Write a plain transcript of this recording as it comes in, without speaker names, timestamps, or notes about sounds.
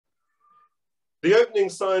The opening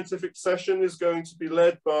scientific session is going to be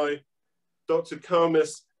led by Dr.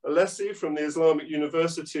 Khamis Elessi from the Islamic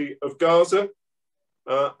University of Gaza.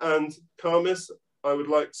 And Khamis, I would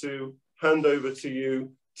like to hand over to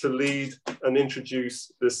you to lead and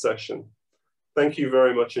introduce this session. Thank you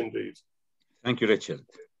very much indeed. Thank you, Richard.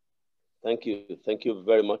 Thank you. Thank you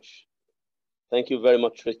very much. Thank you very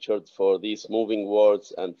much, Richard, for these moving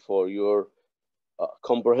words and for your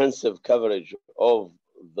comprehensive coverage of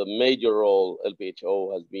the major role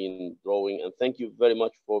LPHO has been drawing. And thank you very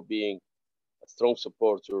much for being a strong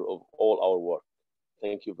supporter of all our work.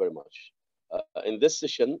 Thank you very much. In this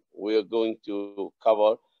session, we are going to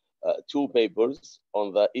cover two papers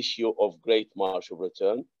on the issue of Great March of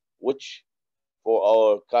Return, which for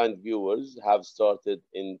our kind viewers have started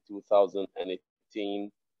in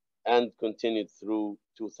 2018 and continued through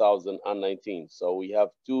 2019. So we have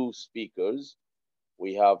two speakers.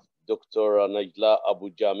 We have Dr. Najlaa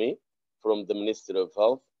M.Abu Jamie from the Ministry of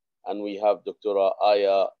Health, and we have Dr.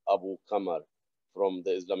 Ayah Kamal Abu Qamar from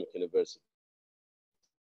the Islamic University.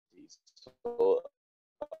 So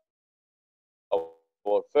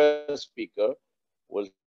our first speaker will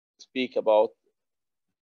speak about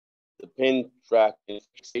the pen tract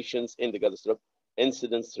infections in the Gaza Strip,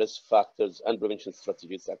 incidence, risk factors, and prevention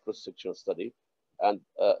strategies, a cross-sectional study. And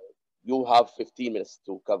you have 15 minutes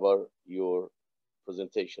to cover your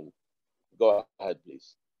presentation. Go ahead,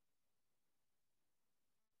 please.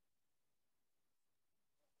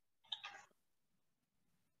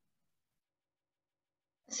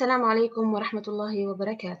 Assalamu alaikum wa rahmatullahi wa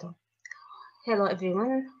barakatuh. Hello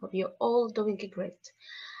everyone, hope you're all doing great.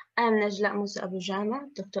 I'm Najlaa M.Abu Jamie,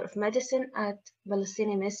 Doctor of Medicine at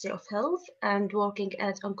Palestinian Ministry of Health and working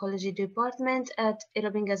at Oncology Department at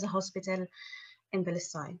European Gaza Hospital in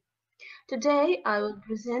Palestine. Today, I will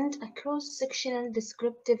present a cross-sectional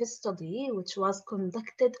descriptive study which was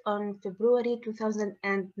conducted on February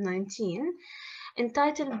 2019,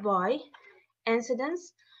 entitled by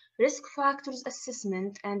Incidence, Risk Factors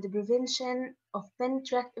Assessment and the Prevention of Pen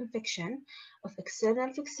tract Infection of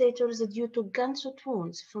External Fixators due to gunshot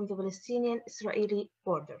wounds from the Palestinian-Israeli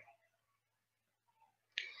border.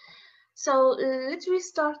 So let's get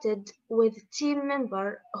started with a team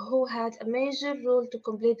member who had a major role to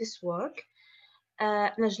complete this work.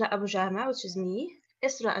 Najlaa M.Abu Jamie, which is me,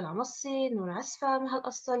 Isra Al-Amassi, Noor Asfa, Mahal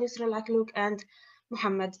Assal, Yusra Al-Akluk, and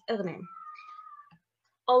Muhammad Agnem.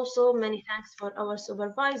 Also, many thanks for our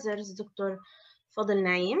supervisors, Dr. Fadl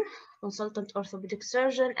Naim, Consultant Orthopedic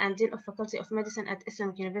Surgeon and Dean of Faculty of Medicine at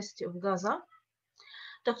Islamic University of Gaza,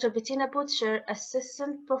 Dr. Bettina Butcher,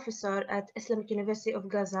 Assistant Professor at Islamic University of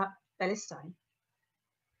Gaza, Palestine.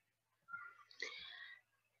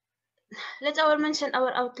 Let's mention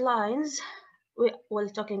our outlines. We will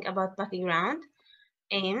talking about background,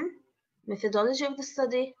 aim, methodology of the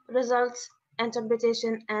study, results,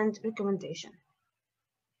 interpretation, and recommendation.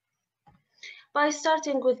 By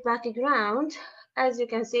starting with background, as you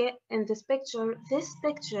can see in this picture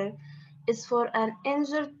is for an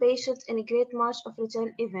injured patient in a Great March of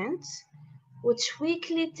Return events, which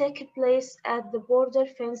weekly take place at the border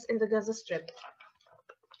fence in the Gaza Strip,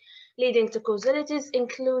 leading to causalities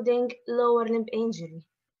including lower limb injury.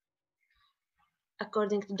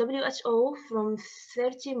 According to WHO, from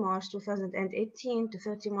 30 March 2018 to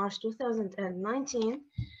 30 March 2019,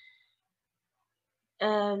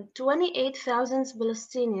 28,000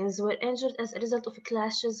 Palestinians were injured as a result of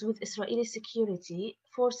clashes with Israeli security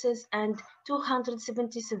forces and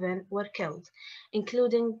 277 were killed,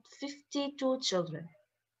 including 52 children.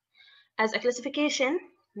 As a classification,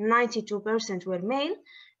 92% were male,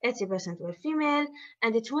 80% were female,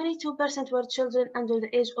 and 22% were children under the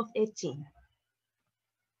age of 18.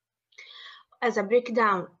 As a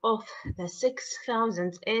breakdown of the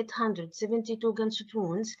 6,872 gunshot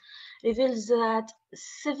wounds reveals that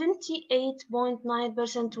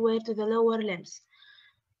 78.9% were to the lower limbs,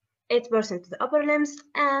 8% to the upper limbs,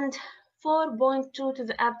 and 4.2% to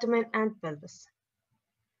the abdomen and pelvis.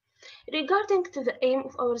 Regarding to the aim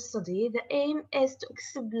of our study, the aim is to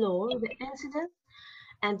explore the incidence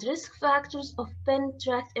and risk factors of pen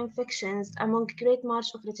tract infections among Great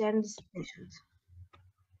March of Return patients.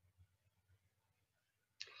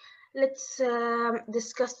 Let's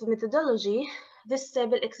discuss the methodology. This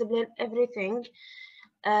table explains everything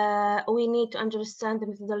we need to understand the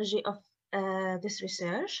methodology of this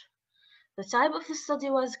research. The type of the study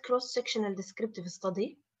was cross-sectional descriptive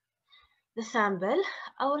study. The sample,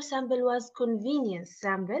 our sample was convenience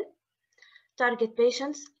sample. Target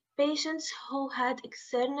patients who had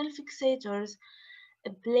external fixators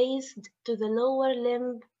placed to the lower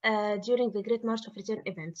limb during the Great March of Return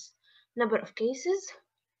events. Number of cases,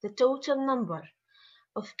 the total number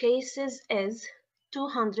of cases is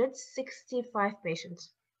 265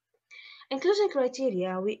 patients. Inclusion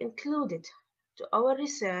criteria, we included to our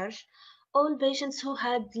research all patients who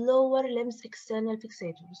had lower limbs external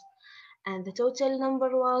fixators, and the total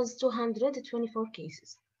number was 224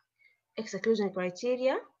 cases. Exclusion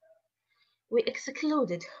criteria, we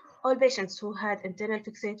excluded all patients who had internal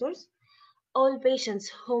fixators, all patients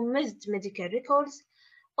who missed medical records,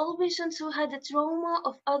 all patients who had a trauma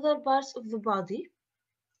of other parts of the body,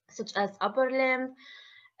 such as upper limb,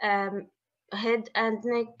 head and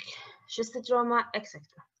neck, chest trauma, etc.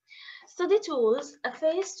 Study tools, a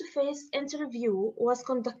face-to-face interview was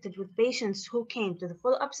conducted with patients who came to the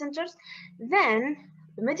follow-up centers. Then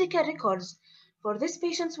the medical records for these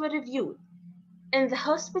patients were reviewed in the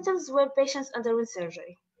hospitals where patients underwent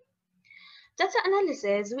surgery. Data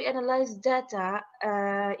analysis, we analyzed data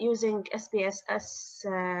using SPSS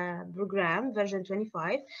program version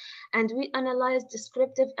 25, and we analyzed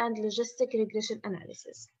descriptive and logistic regression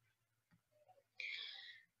analysis.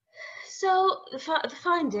 So the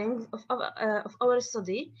findings of our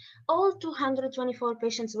study, all 224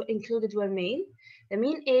 patients included were male. The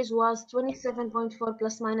mean age was 27.4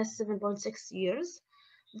 plus minus 7.6 years.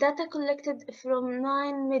 Data collected from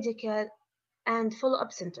 9 medical and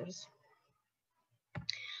follow-up centers.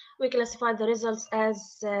 We classified the results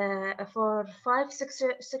as for 5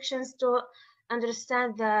 sections to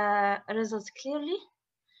understand the results clearly.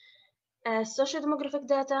 Socio-demographic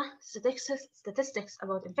data, statistics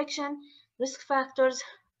about infection, risk factors,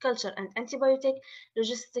 culture and antibiotic,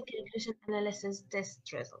 logistic regression analysis test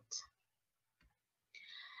results.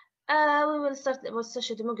 We will start with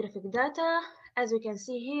socio-demographic data. As we can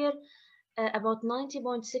see here, about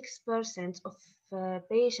 90.6% of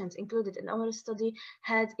patients included in our study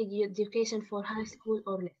had education for high school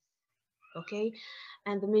or less. Okay,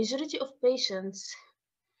 and the majority of patients,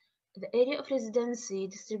 the area of residency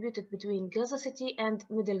distributed between Gaza City and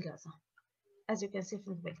Middle Gaza, as you can see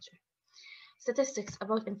from the picture. Statistics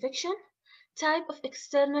about infection, type of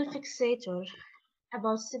external fixator,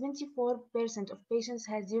 about 74% of patients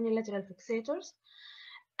had unilateral fixators,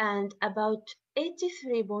 and about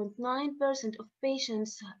 83.9% of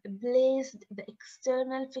patients placed the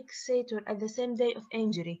external fixator at the same day of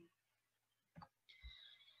injury.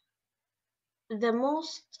 The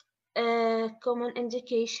most common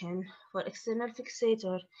indication for external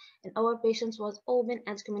fixator in our patients was open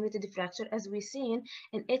and comminuted fracture, as we seen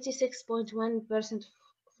in 86.1%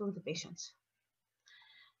 from the patients.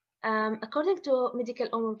 According to medical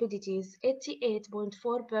comorbidities,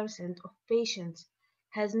 88.4% of patients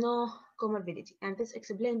has no comorbidity, and this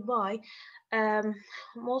explained by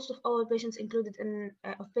most of our patients included in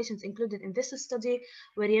this study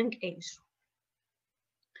were young age.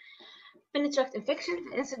 Penetract infection,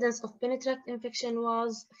 the incidence of penetract infection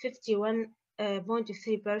was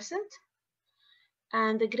 51.3%,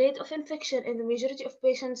 and the grade of infection in the majority of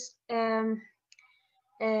patients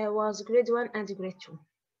was grade 1 and grade 2.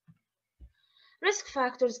 Risk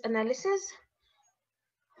factors analysis,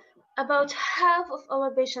 about half of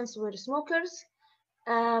our patients were smokers,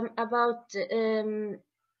 about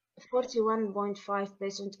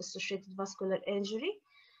 41.5% associated vascular injury,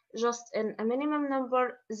 just in a minimum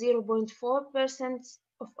number, 0.4%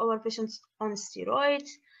 of our patients on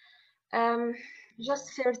steroids,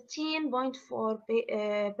 just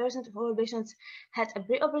 13.4% of our patients had a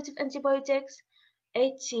preoperative antibiotics,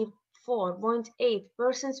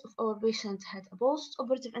 84.8% of our patients had a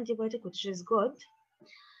post-operative antibiotic, which is good,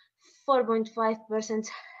 4.5%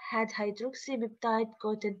 had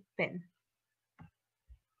hydroxypeptide-coated pen.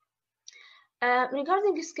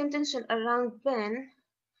 Regarding skin tension around pen,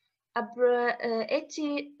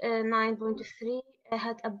 89.3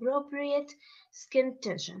 had appropriate skin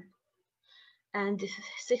tension, and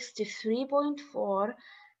 63.4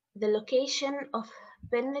 the location of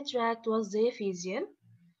pen tract was diaphyseal.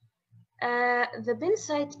 The pen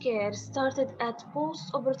site care started at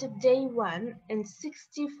post-operative day 1 in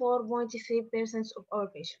 64.3% of our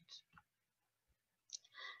patients.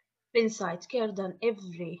 Pen site care done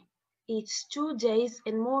each 2 days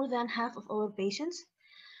in more than half of our patients.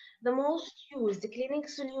 The most used cleaning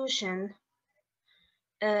solution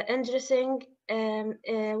in dressing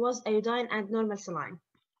was iodine and normal saline.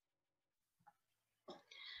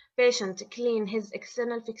 Patient clean his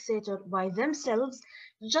external fixator by themselves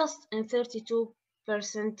just in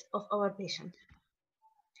 32% of our patients.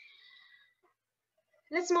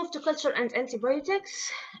 Let's move to culture and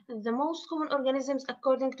antibiotics. The most common organisms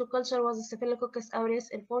according to culture was Staphylococcus aureus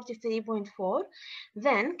in 43.4,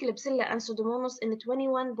 then Klebsiella and Pseudomonas in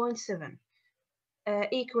 21.7.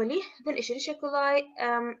 Equally, then Escherichia coli,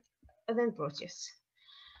 then Proteus.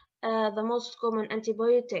 The most common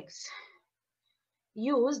antibiotics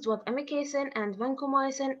used was amikacin and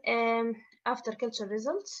vancomycin after culture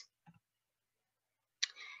results.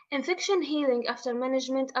 Infection healing after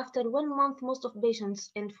management after 1 month, most of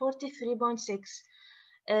patients in 43.6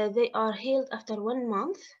 they are healed after 1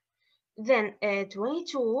 month. Then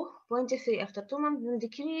 22.3 after 2 months, then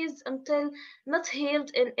decreased until not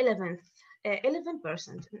healed in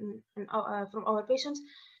 11% from our patients,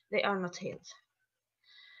 they are not healed.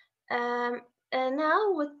 Now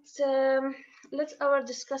let's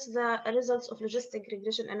discuss the results of logistic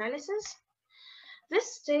regression analysis.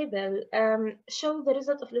 This table shows the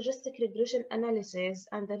result of logistic regression analysis,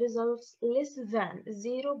 and the results less than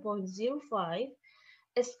 0.05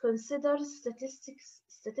 is considered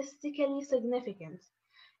statistically significant.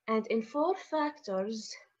 And in 4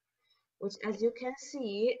 factors, which as you can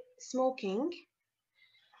see, smoking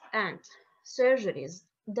and surgeries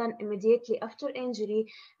done immediately after injury,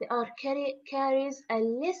 they are carries a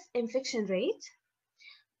less infection rate.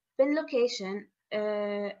 Pin location,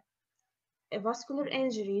 vascular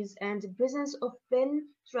injuries, and the presence of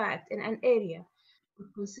pin tract in an area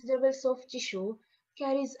with considerable soft tissue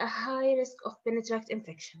carries a high risk of pin tract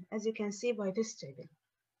infection, as you can see by this table.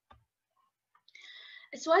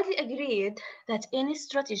 It's widely agreed that any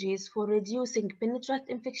strategies for reducing pin tract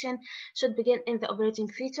infection should begin in the operating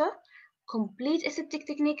theater. Complete aseptic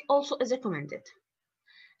technique also is recommended.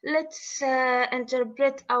 Let's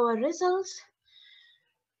interpret our results.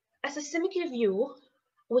 A systemic review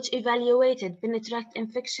which evaluated pin tract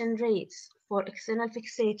infection rates for external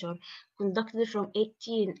fixator conducted from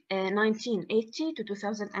 1980 to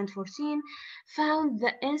 2014 found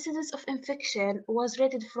the incidence of infection was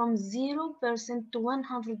rated from 0% to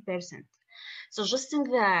 100%, suggesting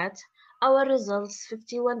that our results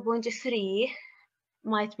 51.3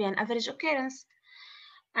 might be an average occurrence.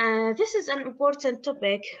 This is an important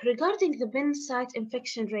topic. Regarding the pin site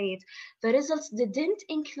infection rate, the results didn't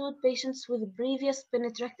include patients with previous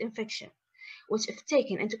pin tract infection, which if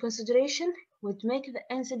taken into consideration would make the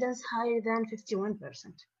incidence higher than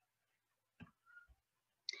 51%.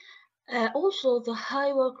 Also, the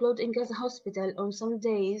high workload in Gaza Hospital on some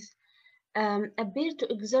days appeared to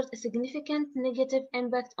exert a significant negative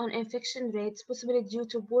impact on infection rates, possibly due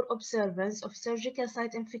to poor observance of surgical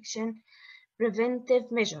site infection preventive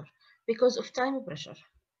measure because of time pressure.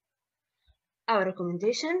 Our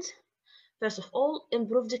recommendations: first of all,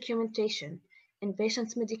 improve documentation in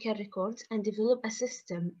patients' medical records and develop a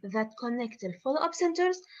system that connects follow-up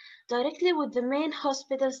centers directly with the main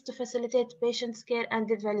hospitals to facilitate patients' care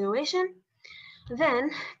and evaluation.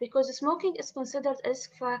 Then, because smoking is considered a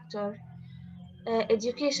risk factor,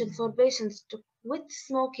 education for patients to quit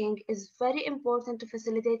smoking is very important to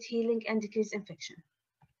facilitate healing and decrease infection.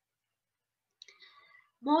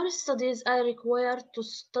 More studies are required to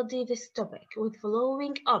study this topic, with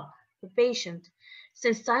following up the patient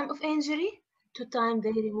since time of injury to time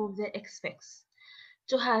they remove their X-Fix,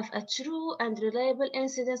 to have a true and reliable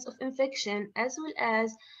incidence of infection, as well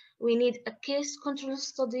as we need a case control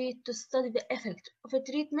study to study the effect of a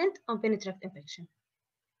treatment on pin tract infection.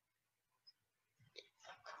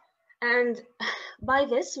 And by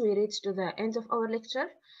this, we reach to the end of our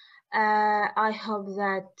lecture. I hope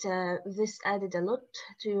that this added a lot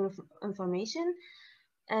to your information.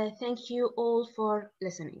 Thank you all for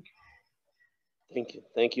listening.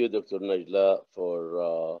 Thank you, Dr. Najlaa,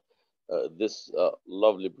 for this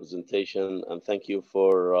lovely presentation, and thank you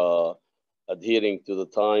for adhering to the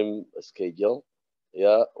time schedule.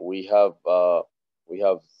 Yeah, we have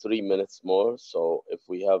 3 minutes more, so if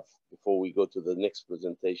we have, before we go to the next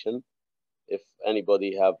presentation, if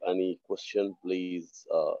anybody have any question, please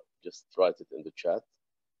just write it in the chat.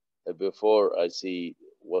 Before I see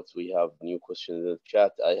what we have new questions in the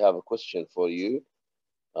chat, I have a question for you,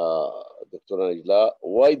 Dr. Najlaa.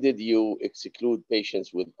 Why did you exclude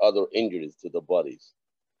patients with other injuries to the bodies?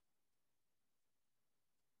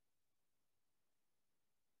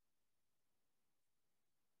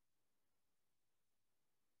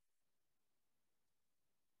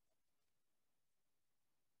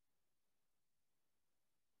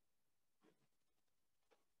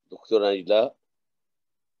 Dr. Najlaa?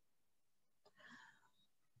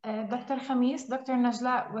 Dr. Khamis, Dr.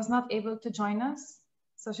 Najlaa was not able to join us,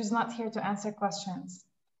 so she's not here to answer questions.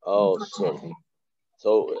 Oh,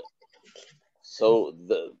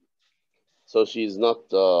 so she's not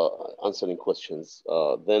answering questions.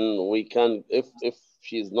 Then we can, if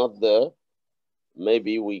she's not there,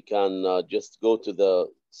 maybe we can just go to the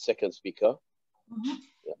second speaker. Mm-hmm.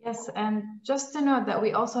 Yeah. Yes, and just to note that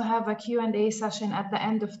we also have a Q&A session at the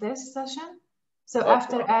end of this session. So okay.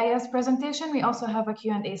 After Ayah's presentation, we also have a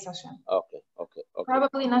Q&A session. Okay, okay. Okay.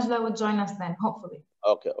 Probably Najlaa would join us then, hopefully.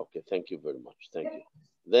 Okay, okay. Thank you very much. Thank you.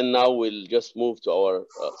 Then now we'll just move to our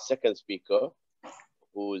second speaker,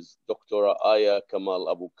 who is Dr. Ayah Kamal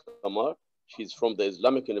Abu Qamar. She's from the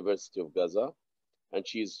Islamic University of Gaza, and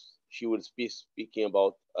she will be speaking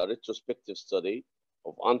about a retrospective study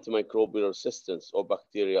of antimicrobial resistance of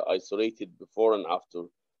bacteria isolated before and after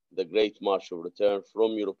the Great March of Return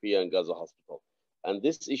from European Gaza Hospital. And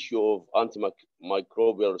this issue of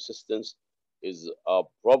antimicrobial resistance is a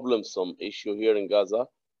problemsome issue here in Gaza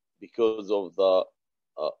because of the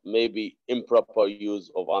maybe improper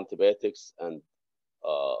use of antibiotics and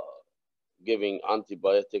giving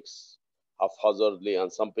antibiotics haphazardly,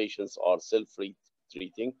 and some patients are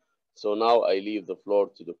self-treating. So now I leave the floor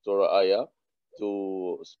to Dr. Ayah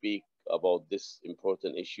to speak about this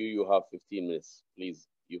important issue. You have 15 minutes. Please,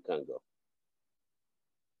 you can go.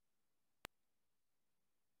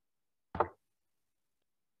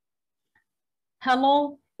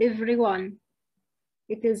 Hello, everyone.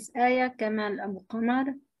 It is Ayah Kamal Abu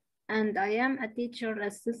Qamar, and I am a teacher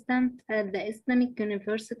assistant at the Islamic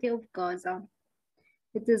University of Gaza.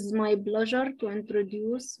 It is my pleasure to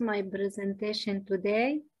introduce my presentation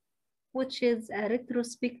today, which is a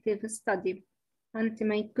retrospective study,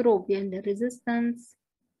 antimicrobial resistance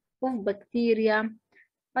of bacteria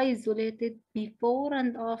isolated before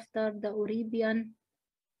and after the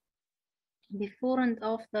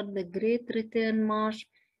Great Return March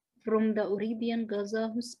from the European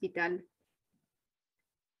Gaza Hospital.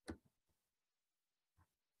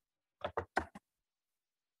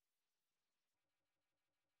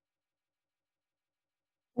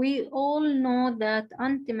 We all know that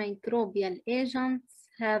antimicrobial agents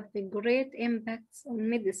have great impacts on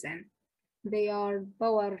medicine. They are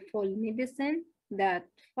powerful medicine that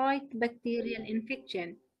fight bacterial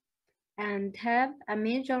infection and have a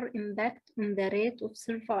major impact on the rate of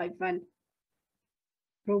survival.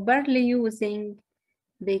 Properly using,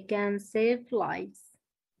 they can save lives.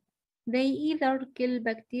 They either kill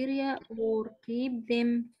bacteria or keep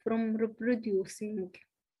them from reproducing.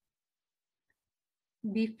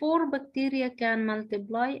 Before bacteria can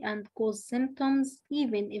multiply and cause symptoms,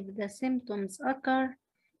 even if the symptoms occur,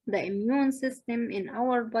 the immune system in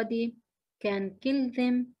our body can kill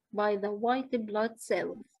them by the white blood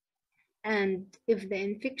cells. And if the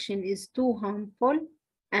infection is too harmful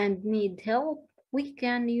and need help, we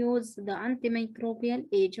can use the antimicrobial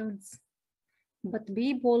agents. But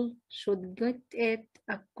people should get it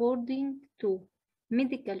according to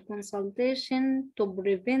medical consultation to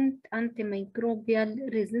prevent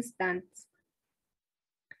antimicrobial resistance.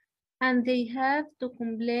 And they have to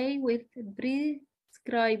comply with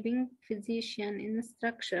prescribing physician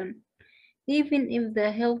instruction, even if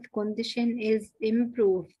the health condition is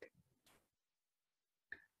improved.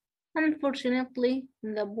 Unfortunately,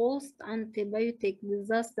 the post-antibiotic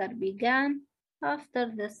disaster began after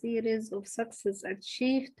the series of success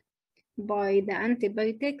achieved by the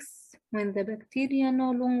antibiotics when the bacteria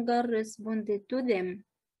no longer responded to them.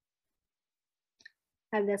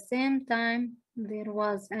 At the same time, there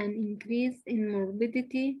was an increase in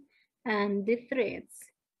morbidity and death rates.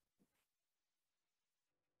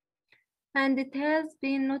 And it has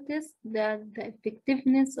been noticed that the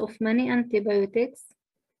effectiveness of many antibiotics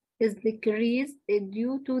is decreased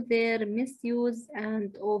due to their misuse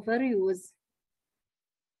and overuse.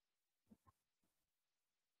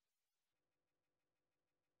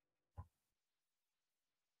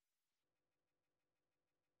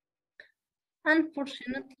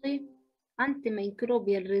 Unfortunately,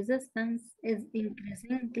 antimicrobial resistance is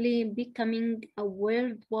increasingly becoming a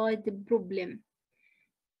worldwide problem.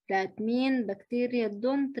 That means bacteria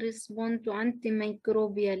don't respond to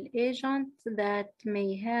antimicrobial agents that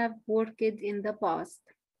may have worked in the past.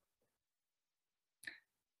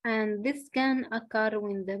 And this can occur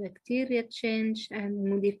when the bacteria change and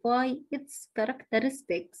modify its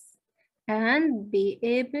characteristics and be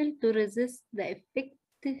able to resist the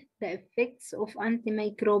effects of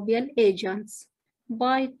antimicrobial agents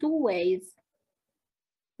by two ways.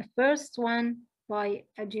 The first one, by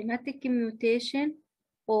a genetic mutation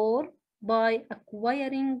or by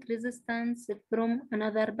acquiring resistance from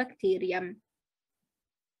another bacterium.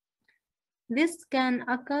 This can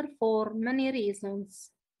occur for many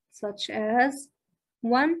reasons, such as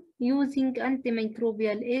 1. Using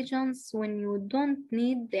antimicrobial agents when you don't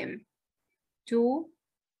need them. 2.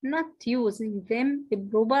 Not using them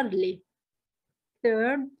properly.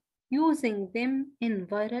 3. Using them in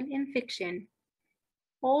viral infection.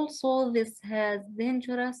 Also, this has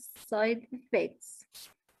dangerous side effects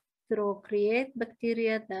through create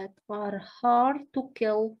bacteria that are hard to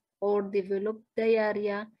kill or develop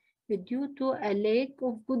diarrhea due to a lack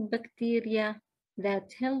of good bacteria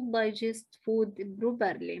that help digest food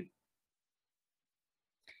properly.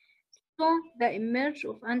 So, the emergence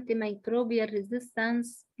of antimicrobial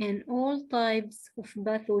resistance in all types of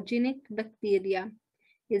pathogenic bacteria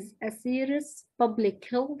is a serious public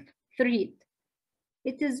health threat.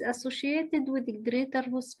 It is associated with greater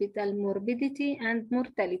hospital morbidity and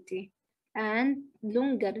mortality, and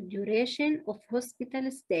longer duration of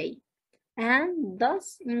hospital stay, and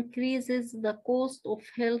thus increases the cost of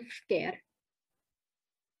health care.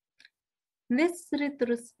 This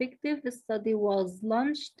retrospective study was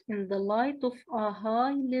launched in the light of a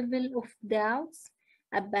high level of doubts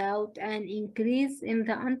about an increase in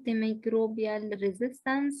the antimicrobial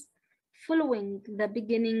resistance following the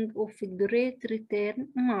beginning of a Great Return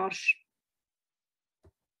March.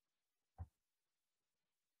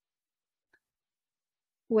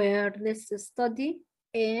 Where this study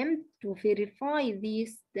aimed to verify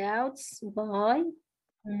these doubts by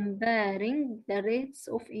comparing the rates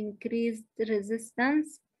of increased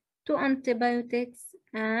resistance to antibiotics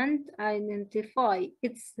and identify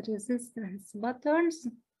its resistance patterns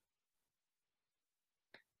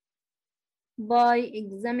by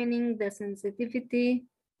examining the sensitivity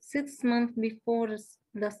 6 months before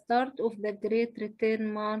the start of the Great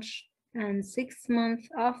Return March and 6 months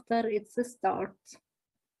after its start.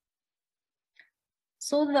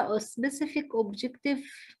 So the specific objective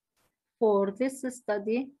for this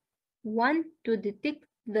study, 1, to detect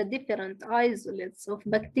the different isolates of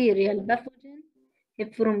bacterial pathogen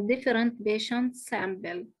from different patient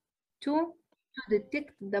sample. 2, to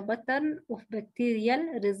detect the pattern of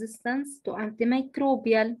bacterial resistance to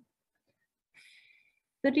antimicrobial.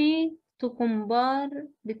 3, to compare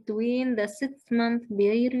between the 6-month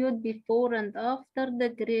period before and after the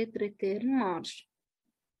Great Return March.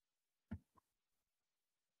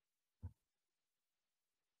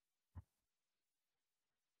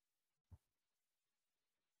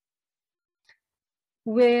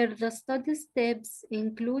 Where the study steps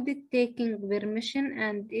included taking permission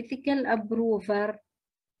and ethical approval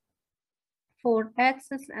for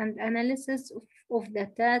access and analysis of the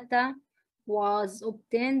data was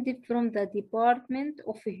obtained from the Department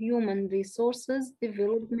of Human Resources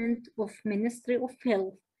Development of Ministry of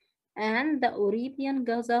Health and the European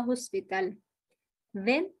Gaza Hospital,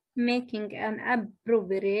 then making an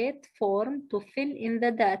appropriate form to fill in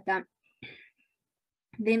the data.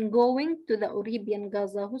 Then going to the European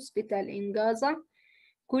Gaza Hospital in Gaza,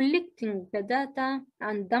 collecting the data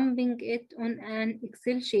and dumping it on an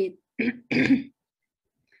Excel sheet.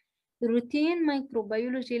 Routine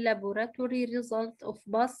microbiology laboratory result of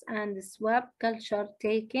pus and swab culture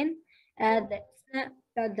taken at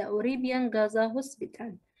the European Gaza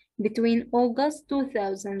Hospital between August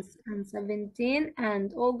 2017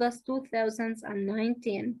 and August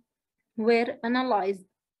 2019 were analyzed.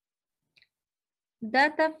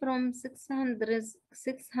 Data from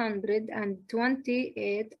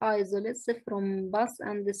 628 isolates from pus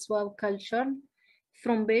and swab culture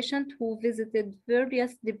from patients who visited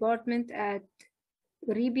various departments at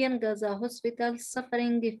European Gaza Hospital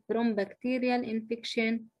suffering from bacterial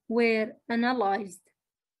infection were analyzed.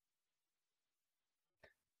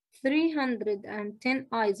 310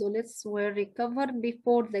 isolates were recovered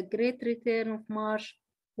before the Great Return of March,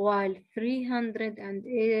 while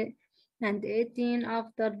 318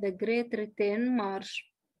 after the Great Return March.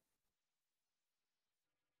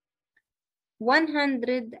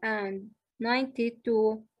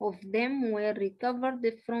 192 of them were recovered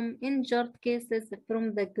from injured cases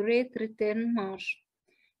from the Great Return March.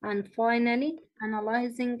 And finally,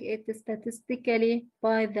 analyzing it statistically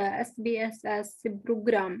by the SPSS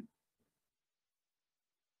program.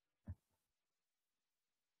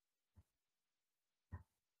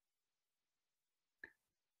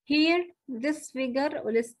 Here, this figure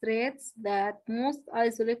illustrates that most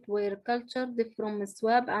isolates were cultured from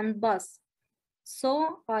swab and pus,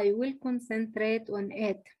 so I will concentrate on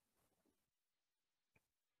it.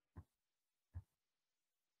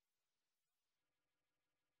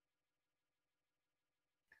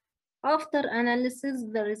 After analysis,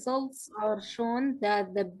 the results are shown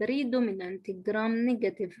that the predominant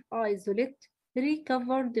gram-negative isolate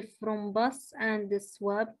recovered from pus and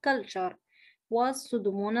swab culture was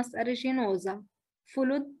Pseudomonas aeruginosa,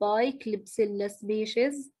 followed by Klebsiella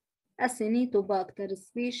species, Acinetobacter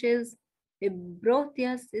species,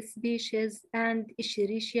 Proteus species, and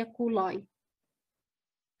Escherichia coli.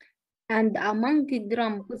 And among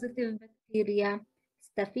gram-positive bacteria,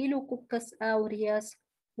 Staphylococcus aureus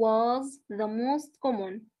was the most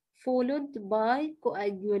common, followed by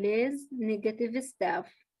coagulase negative staph.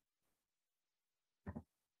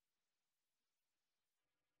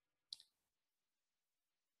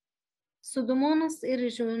 Pseudomonas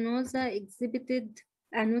aeruginosa exhibited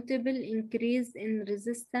a notable increase in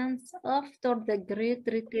resistance after the Great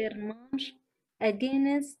Return March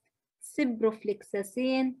against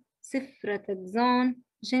ciprofloxacin, ceftriaxone,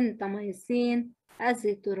 gentamicin,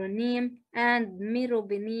 azithromycin, and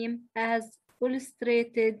meropenem as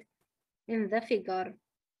illustrated in the figure.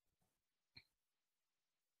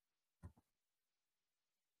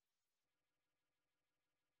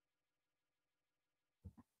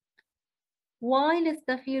 While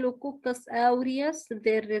Staphylococcus aureus,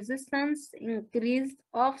 their resistance increased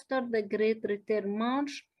after the Great Return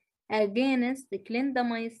March against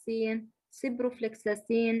clindamycin,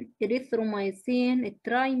 ciprofloxacin, erythromycin,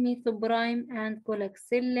 trimethoprim, and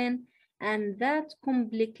colaxilin, and that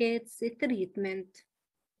complicates treatment.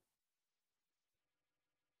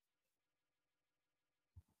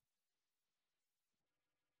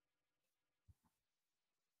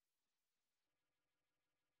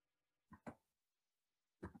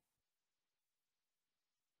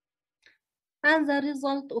 As a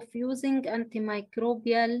result of using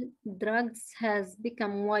antimicrobial drugs has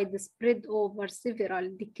become widespread over several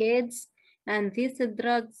decades, and these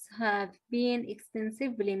drugs have been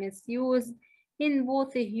extensively misused in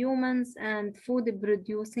both humans and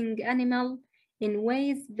food-producing animals in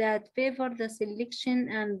ways that favor the selection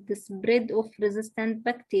and the spread of resistant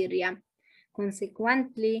bacteria.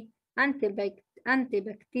 Consequently,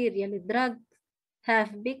 antibacterial drugs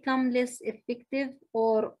have become less effective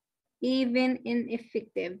or even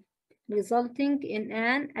ineffective, resulting in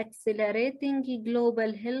an accelerating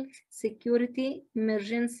global health security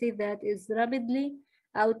emergency that is rapidly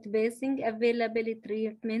outpacing available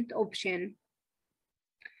treatment options.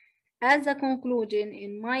 As a conclusion,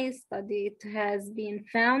 in my study, it has been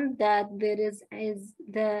found that there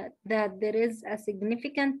is a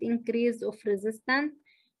significant increase of resistance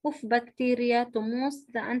of bacteria to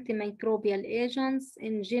most the antimicrobial agents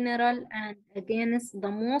in general and against the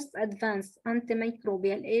most advanced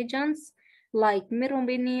antimicrobial agents like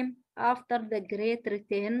meropenem after the Great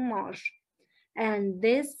Return March. And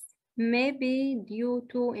this may be due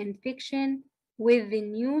to infection with the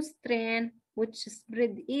new strain which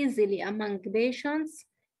spread easily among patients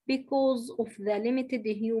because of the limited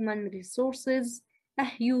human resources, a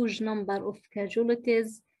huge number of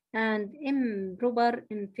casualties, and improper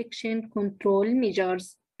infection control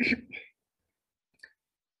measures.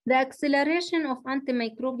 The acceleration of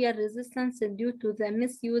antimicrobial resistance due to the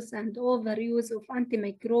misuse and overuse of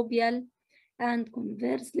antimicrobial, and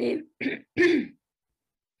conversely,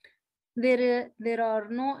 there are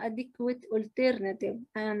no adequate alternatives,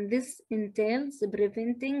 and this entails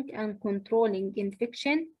preventing and controlling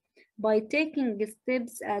infection by taking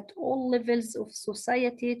steps at all levels of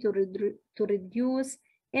society to reduce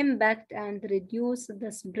impact and reduce the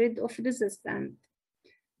spread of resistance.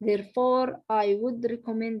 Therefore, I would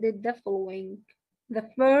recommend the following. The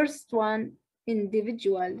first one,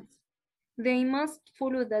 individuals. They must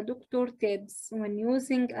follow the doctor tips when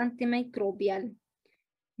using antimicrobial.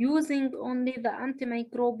 Using only the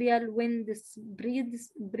antimicrobial when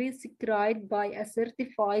prescribed by a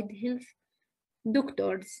certified health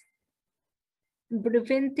doctors.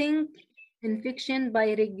 Preventing infection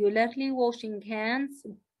by regularly washing hands,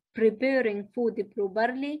 preparing food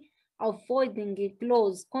properly, avoiding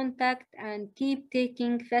close contact, and keep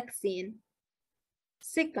taking vaccine.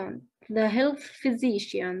 Second, the health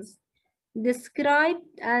physicians. Describe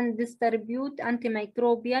and distribute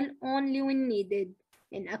antimicrobial only when needed,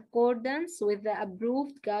 in accordance with the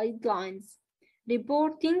approved guidelines,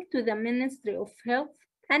 reporting to the Ministry of Health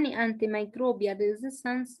any antimicrobial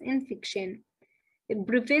resistance infection,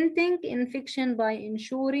 preventing infection by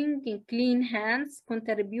ensuring clean hands,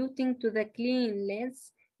 contributing to the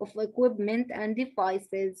cleanliness of equipment and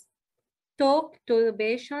devices. Talk to the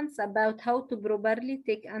patients about how to properly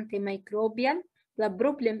take antimicrobial, the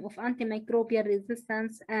problem of antimicrobial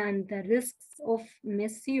resistance, and the risks of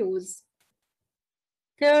misuse.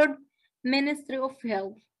 Third, Ministry of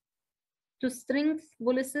Health. To strengthen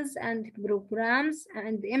policies and programs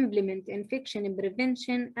and implement infection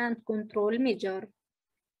prevention and control measures.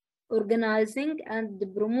 Organizing and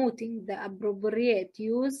promoting the appropriate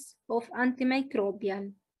use of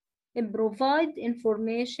antimicrobial. And provide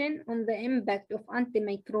information on the impact of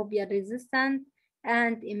antimicrobial resistance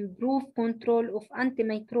and improve control of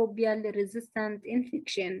antimicrobial resistant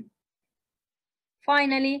infection.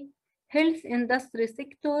 Finally, health industry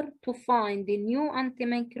sector to find the new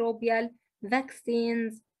antimicrobial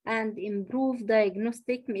vaccines and improve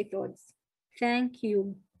diagnostic methods. Thank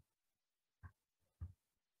you.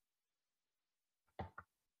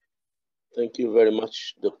 Thank you very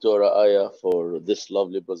much, Dr. Ayah, for this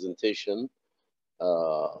lovely presentation.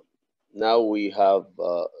 now we have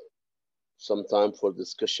some time for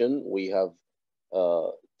discussion. We have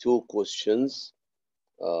two questions.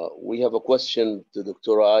 We have a question to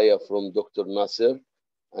Dr. Ayah from Dr. Nasser,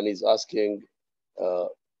 and he's asking,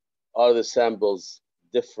 are the samples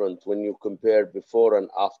different when you compare before and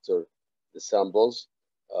after the samples,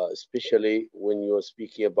 especially when you're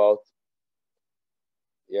speaking about,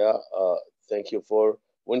 thank you for,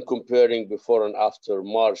 when comparing before and after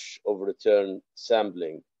march of return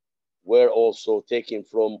sampling, were also taken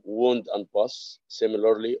from wound and pus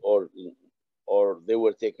similarly, or they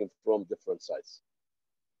were taken from different sites?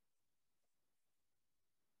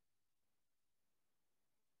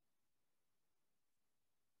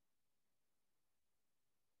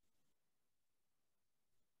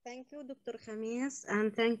 Thank you, Dr. Khamis,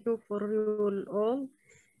 and thank you for you all.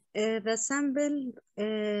 The sample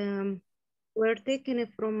were taken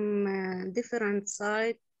from different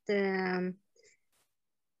sites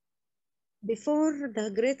before the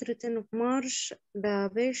Great Return of March. The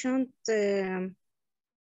patient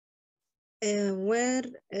were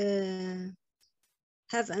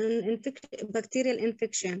have an bacterial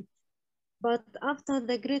infection. But after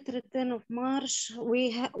the Great Return of March,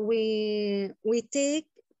 we take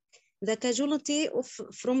the casualty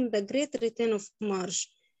from the Great Return of March.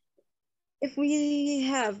 If we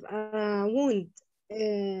have a wound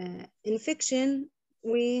infection,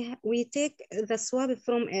 we take the swab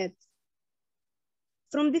from it,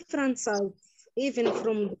 from different sites, even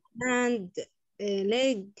from the hand,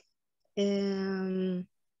 leg,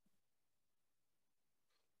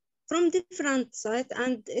 from different sites,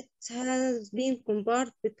 and it has been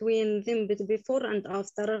compared between them before and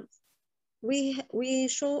after. We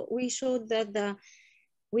showed that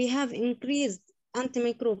we have increased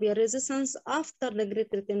antimicrobial resistance after the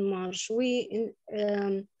Great Return March. We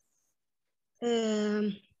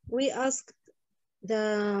asked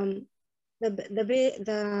the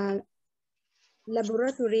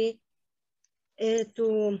laboratory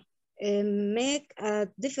to make a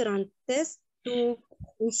different test to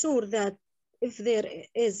ensure that if there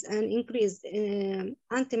is an increased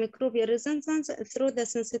antimicrobial resistance through the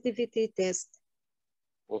sensitivity test.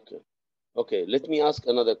 Okay, let me ask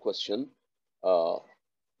another question. Do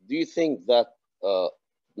you think that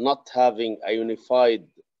not having a unified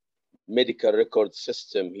medical record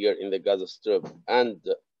system here in the Gaza Strip and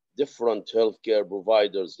different healthcare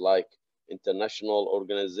providers like international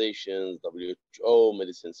organizations, WHO,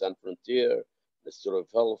 Medicine Sans Frontier, Ministry of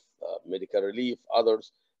Health, Medical Relief,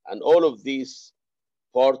 others, and all of these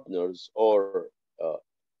partners or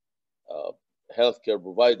healthcare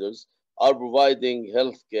providers are providing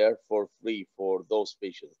healthcare for free for those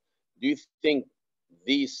patients? Do you think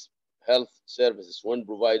these health services, when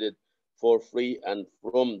provided for free and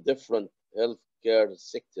from different healthcare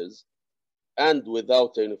sectors and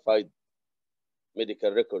without unified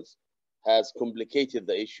medical records, has complicated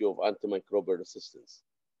the issue of antimicrobial resistance?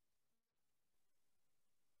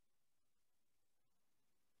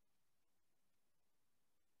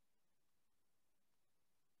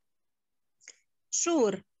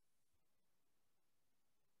 Sure.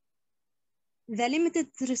 The limited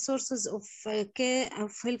resources of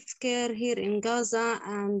healthcare here in Gaza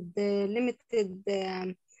and the limited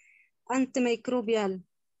antimicrobial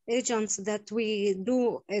agents that we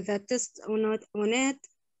do the test on it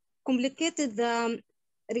complicated the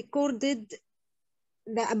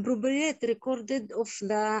appropriate recorded of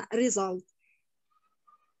the result,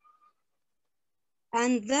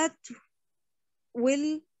 and that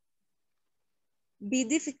will be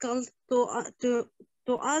difficult to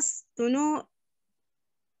us to know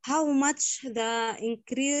how much the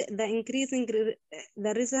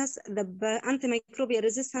antimicrobial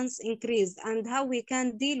resistance increased and how we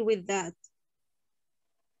can deal with that.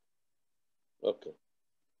 Okay,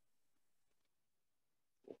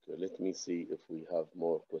 let me see if we have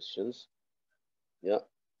more questions. Yeah,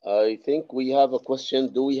 I think we have a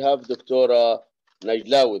question. Do we have Dr.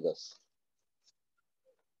 Najlaa with us?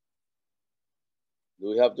 Do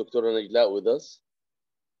we have Dr. Najlaa with us?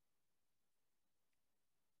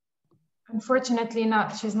 Unfortunately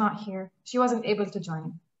not. She's not here. She wasn't able to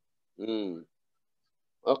join.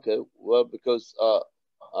 Okay, well, because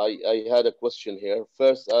I had a question here.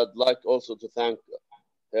 First, I'd like also to thank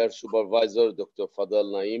her supervisor, Dr.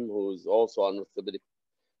 Fadel Naim, who is also an orthopedic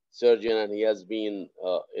surgeon, and he has been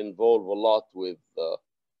involved a lot with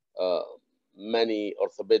many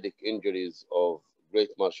orthopedic injuries of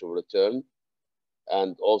Great March of Return,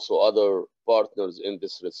 and also other partners in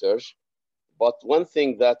this research. But one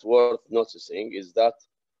thing that's worth noticing is that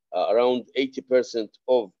around 80%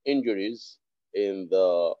 of injuries in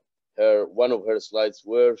one of her slides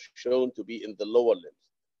were shown to be in the lower limbs.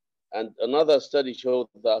 And another study showed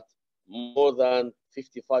that more than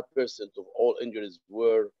 55% of all injuries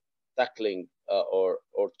were tackling or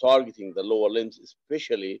targeting the lower limbs,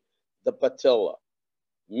 especially the patella,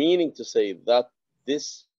 meaning to say that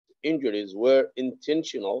these injuries were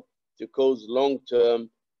intentional to cause long-term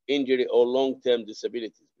injury or long-term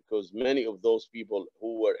disabilities, because many of those people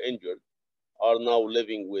who were injured are now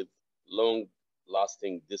living with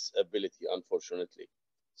long-lasting disability, unfortunately.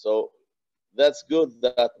 So that's good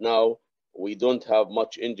that now we don't have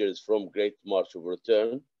much injuries from Great March of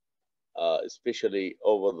Return, especially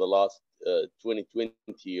over the last 2020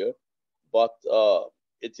 year. But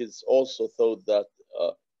it is also thought that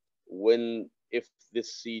if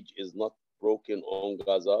this siege is not broken on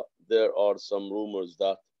Gaza, there are some rumors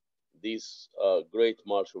that this Great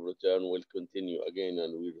March of Return will continue again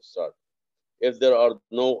and we will start. If there are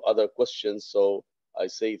no other questions, so I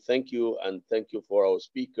say thank you, and thank you for our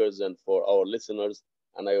speakers and for our listeners.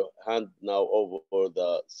 And I hand now over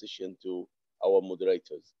the session to our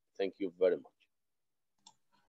moderators. Thank you very much.